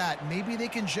like that, maybe they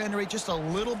can generate just a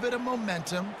little bit of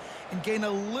momentum and gain a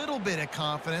little bit of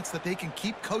confidence that they can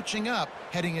keep coaching up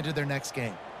heading into their next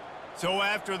game. So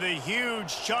after the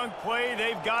huge chunk play,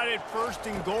 they've got it first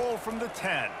and goal from the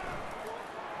 10.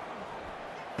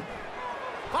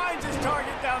 Finds his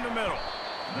target down the middle.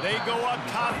 They go up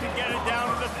top to get it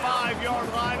down to the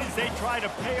 5-yard line as they try to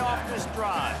pay off this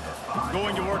drive.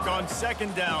 Going to work on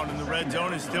second down in the red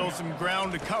zone is still some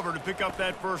ground to cover to pick up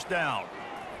that first down.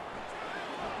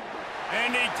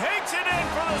 And he takes it in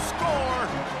for the score.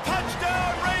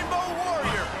 Touchdown, Rainbow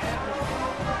Warriors.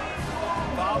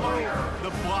 Follow the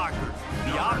blockers.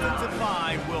 The offensive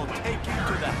line will take you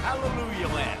to the hallelujah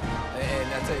land.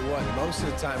 And I tell you what, most of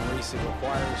the time, Reese, it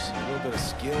requires a little bit of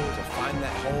skill to find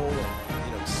that hole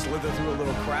and, slither through a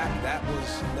little crack. That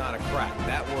was not a crack.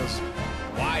 That was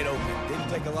wide open. Didn't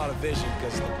take a lot of vision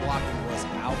because the blocking was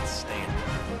outstanding.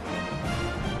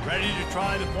 Ready to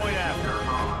try the point after.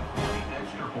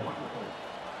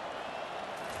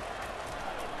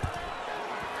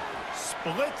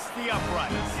 Splits the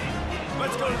uprights.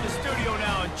 Let's go to the studio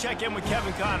now and check in with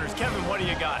Kevin Connors. Kevin, what do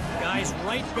you got? Guys,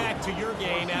 right back to your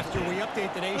game after we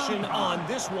update the nation on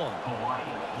this one.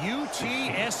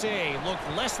 UTSA looked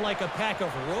less like a pack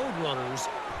of road runners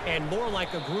and more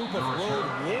like a group of road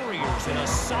warriors in a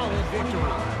solid victory.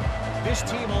 This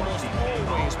team almost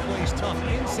always plays tough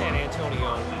in San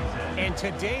Antonio, and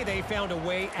today they found a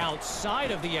way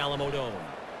outside of the Alamo Dome.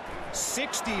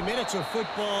 60 minutes of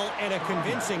football and a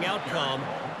convincing outcome,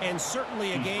 and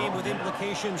certainly a game with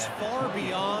implications far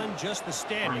beyond just the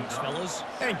standings, fellas.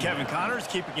 And Kevin Connors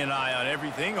keeping an eye on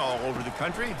everything all over the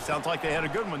country. Sounds like they had a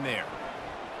good one there.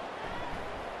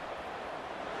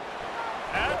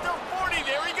 At the 40,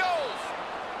 there he goes.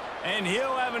 And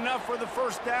he'll have enough for the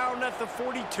first down at the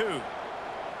 42.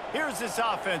 Here's this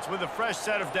offense with a fresh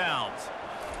set of downs.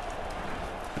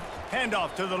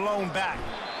 Handoff to the lone back.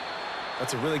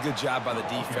 That's a really good job by the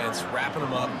defense, wrapping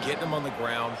them up, getting them on the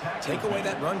ground, take away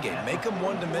that run game, make them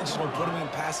one-dimensional, put them in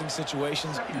passing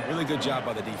situations. Really good job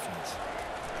by the defense.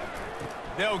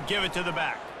 They'll give it to the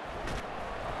back.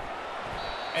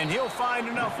 And he'll find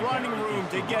enough running room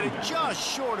to get it just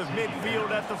short of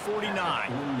midfield at the 49.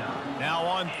 Now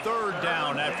on third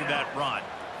down after that run.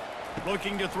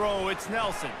 Looking to throw, it's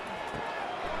Nelson.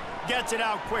 Gets it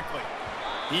out quickly.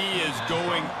 He is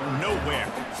going nowhere.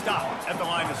 Stop at the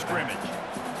line of scrimmage.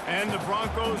 And the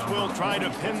Broncos will try to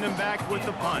pin them back with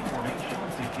the punt.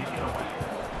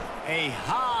 A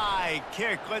high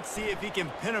kick. Let's see if he can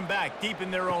pin them back deep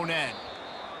in their own end.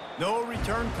 No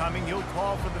return coming. He'll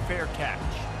call for the fair catch.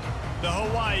 The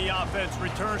Hawaii offense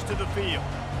returns to the field.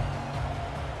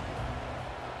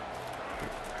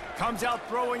 Comes out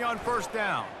throwing on first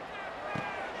down.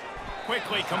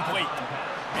 Quickly complete.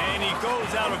 And he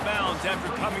goes out of bounds after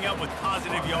coming up with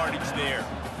positive yardage there.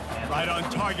 Right on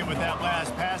target with that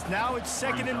last pass. Now it's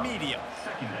second and medium.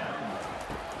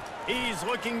 He's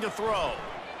looking to throw.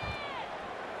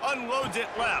 Unloads it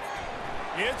left.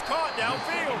 It's caught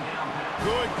downfield.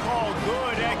 Good call,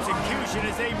 good execution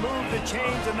as they move the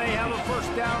chains and they have a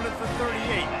first down at the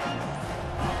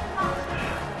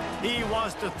 38. He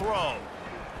wants to throw.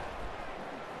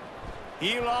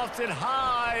 He lofts it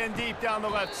high and deep down the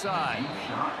left side.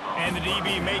 And the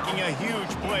DB making a huge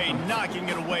play, knocking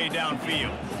it away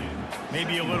downfield.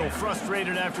 Maybe a little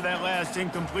frustrated after that last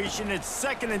incompletion. It's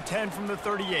second and 10 from the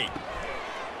 38.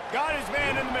 Got his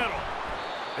man in the middle.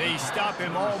 They stop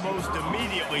him almost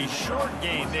immediately. Short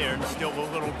gain there, and still a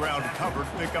little ground covered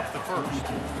to pick up the first.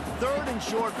 Third and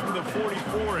short from the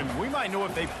 44, and we might know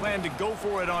if they plan to go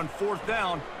for it on fourth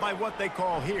down by what they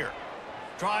call here.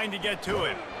 Trying to get to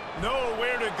him.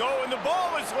 Nowhere to go, and the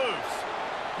ball is loose.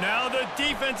 Now the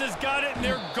defense has got it, and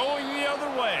they're going the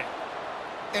other way.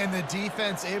 And the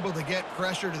defense able to get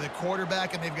pressure to the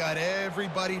quarterback, and they've got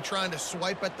everybody trying to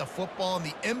swipe at the football, and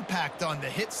the impact on the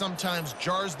hit sometimes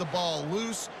jars the ball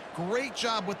loose. Great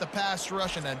job with the pass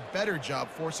rush, and a better job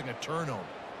forcing a turnover.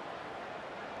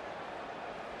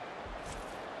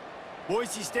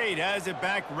 Boise State has it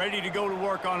back, ready to go to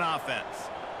work on offense.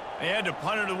 They had to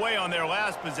punt it away on their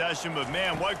last possession, but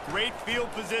man, what great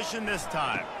field position this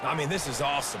time. I mean, this is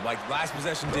awesome. Like, last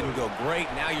possession didn't go great.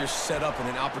 Now you're set up in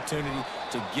an opportunity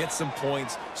to get some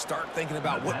points. Start thinking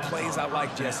about what plays I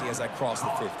like, Jesse, as I cross the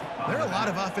 50. There are a lot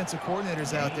of offensive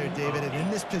coordinators out there, David, and in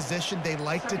this position, they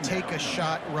like to take a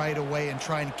shot right away and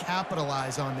try and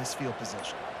capitalize on this field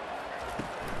position.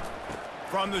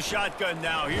 From the shotgun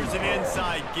now, here's an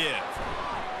inside give.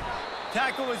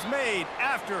 Tackle is made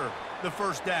after the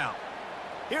first down.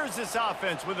 Here's this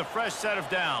offense with a fresh set of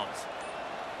downs.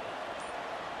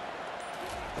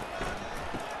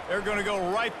 They're going to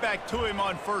go right back to him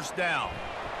on first down.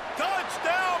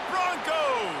 Touchdown,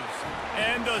 Broncos!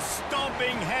 And the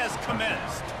stomping has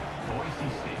commenced.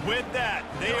 With that,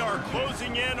 they are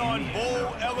closing in on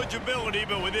bowl eligibility,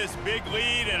 but with this big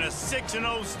lead and a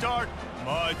 6-0 start,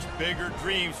 much bigger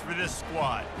dreams for this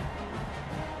squad.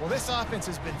 Well, this offense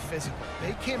has been physical.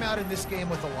 They came out in this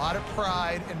game with a lot of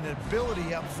pride and an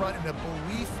ability up front and a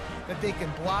belief that they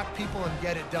can block people and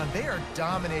get it done. They are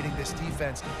dominating this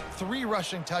defense. 3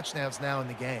 rushing touchdowns now in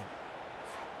the game.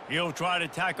 He'll try to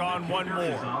tack on one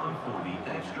more.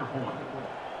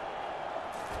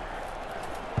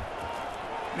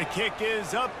 The kick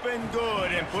is up and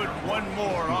good, and put one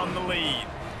more on the lead.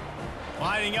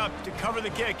 Lining up to cover the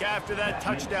kick after that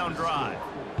touchdown drive.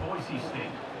 Boise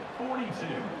State 42,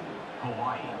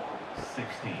 Hawaii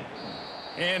 16.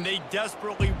 And they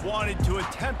desperately wanted to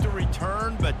attempt a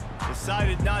return, but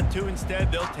decided not to.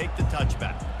 Instead, they'll take the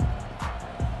touchback.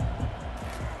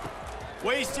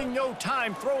 Wasting no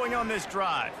time throwing on this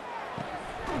drive.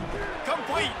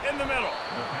 Complete in the middle.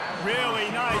 Really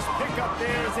nice pickup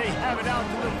there as they have it out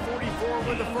to the 44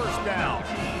 with the first down.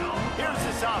 Here's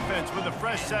this offense with a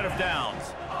fresh set of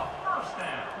downs.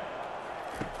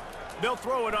 They'll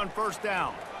throw it on first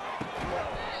down.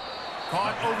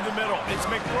 Caught over the middle. It's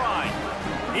McBride.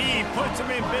 He puts him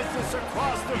in business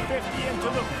across the 50 into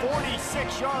the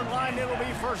 46-yard line. It'll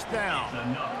be first down.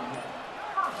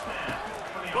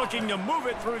 Looking to move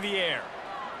it through the air.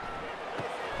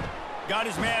 Got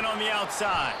his man on the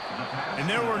outside. And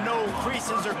there were no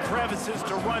creases or crevices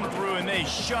to run through, and they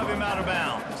shove him out of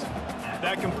bounds.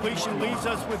 That completion leaves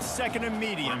us with second and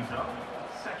medium.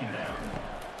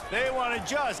 They want to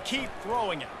just keep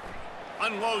throwing it.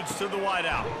 Unloads to the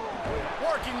wideout.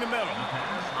 Working the middle.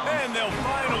 And they'll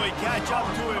finally catch up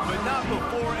to him, but not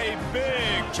before a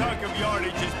big chunk of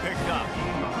yardage is picked up.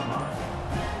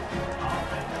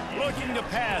 Looking to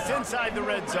pass inside the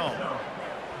red zone.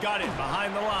 Got it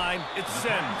behind the line. It's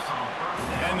Sims.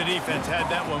 And the defense had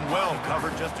that one well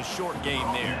covered. Just a short gain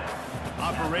there.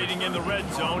 Operating in the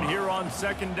red zone here on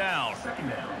second down.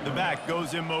 The back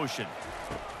goes in motion.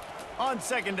 On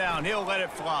second down, he'll let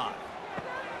it fly.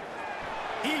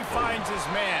 He finds his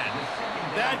man.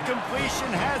 That completion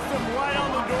has them right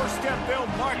on the doorstep. They'll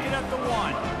mark it at the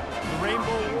 1. The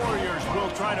Rainbow Warriors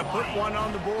will try to put one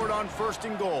on the board on first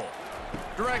and goal.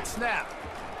 Direct snap.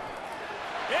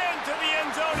 Into the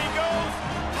end zone he goes.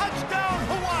 Touchdown,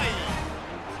 Hawaii.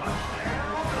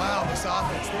 Wow, this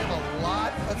offense, they have a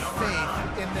lot of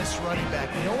faith in this running back.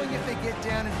 Knowing if they get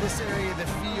down in this area of the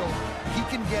field, he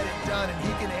can get it done and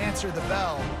he can answer the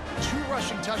bell. 2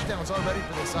 rushing touchdowns already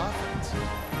for this offense.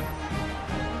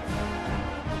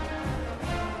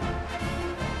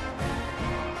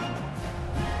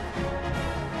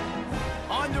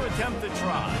 On to attempt the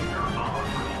try.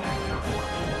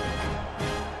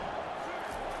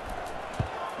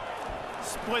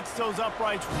 Splits those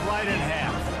uprights right in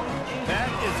half. That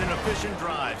is an efficient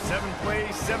drive. 7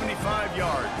 plays, 75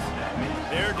 yards.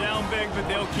 They're down big, but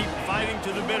they'll keep fighting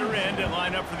to the bitter end and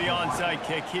line up for the onside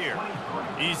kick here.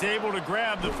 He's able to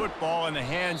grab the football, and the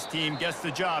hands team gets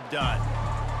the job done.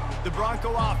 The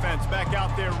Bronco offense back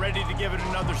out there ready to give it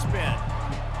another spin.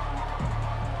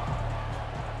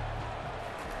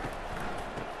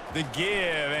 The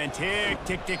give, and tick,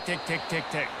 tick, tick, tick, tick, tick,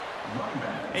 tick.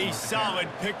 A solid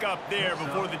pickup there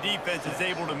before the defense is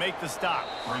able to make the stop.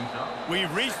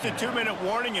 We've reached the 2-minute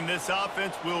warning, and this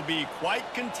offense will be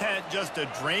quite content just to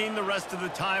drain the rest of the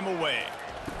time away.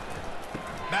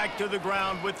 Back to the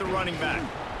ground with the running back.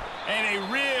 And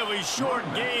a really short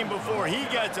game before he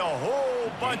gets a whole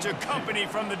bunch of company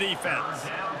from the defense.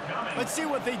 Let's see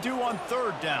what they do on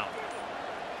third down.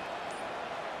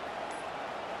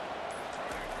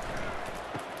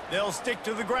 They'll stick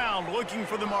to the ground looking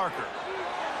for the marker.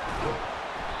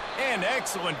 And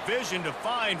excellent vision to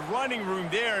find running room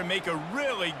there and make a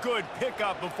really good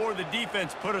pickup before the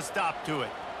defense put a stop to it.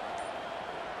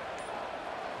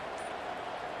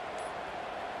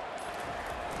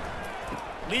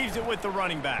 Leaves it with the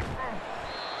running back.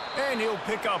 And he'll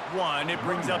pick up one. It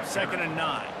brings up 2nd and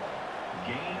 9.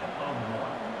 Gain of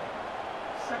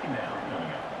 1. Second down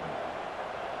coming up.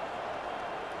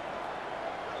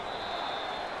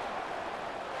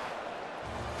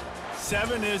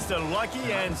 7 is the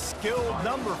lucky and skilled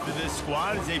number for this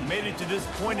squad as they've made it to this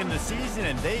point in the season,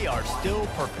 and they are still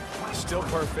perfect. Still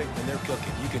perfect, and they're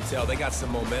cooking. You can tell they got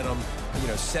some momentum. You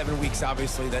know, 7 weeks,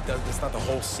 obviously, that's not the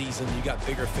whole season. You got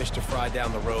bigger fish to fry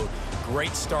down the road.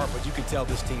 Great start, but you can tell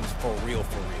this team's for real,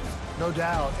 for real. No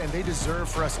doubt, and they deserve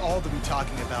for us all to be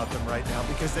talking about them right now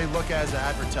because they look as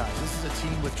advertised. This is a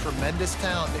team with tremendous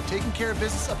talent. They've taken care of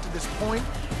business up to this point,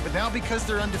 but now because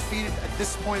they're undefeated at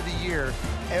this point of the year,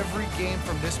 every game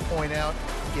from this point out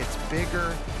gets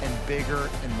bigger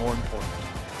and more important.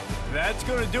 That's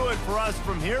going to do it for us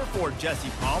from here. For Jesse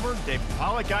Palmer, David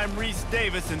Pollack, I'm Reese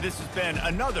Davis, and this has been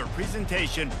another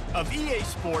presentation of EA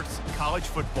Sports College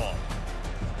Football.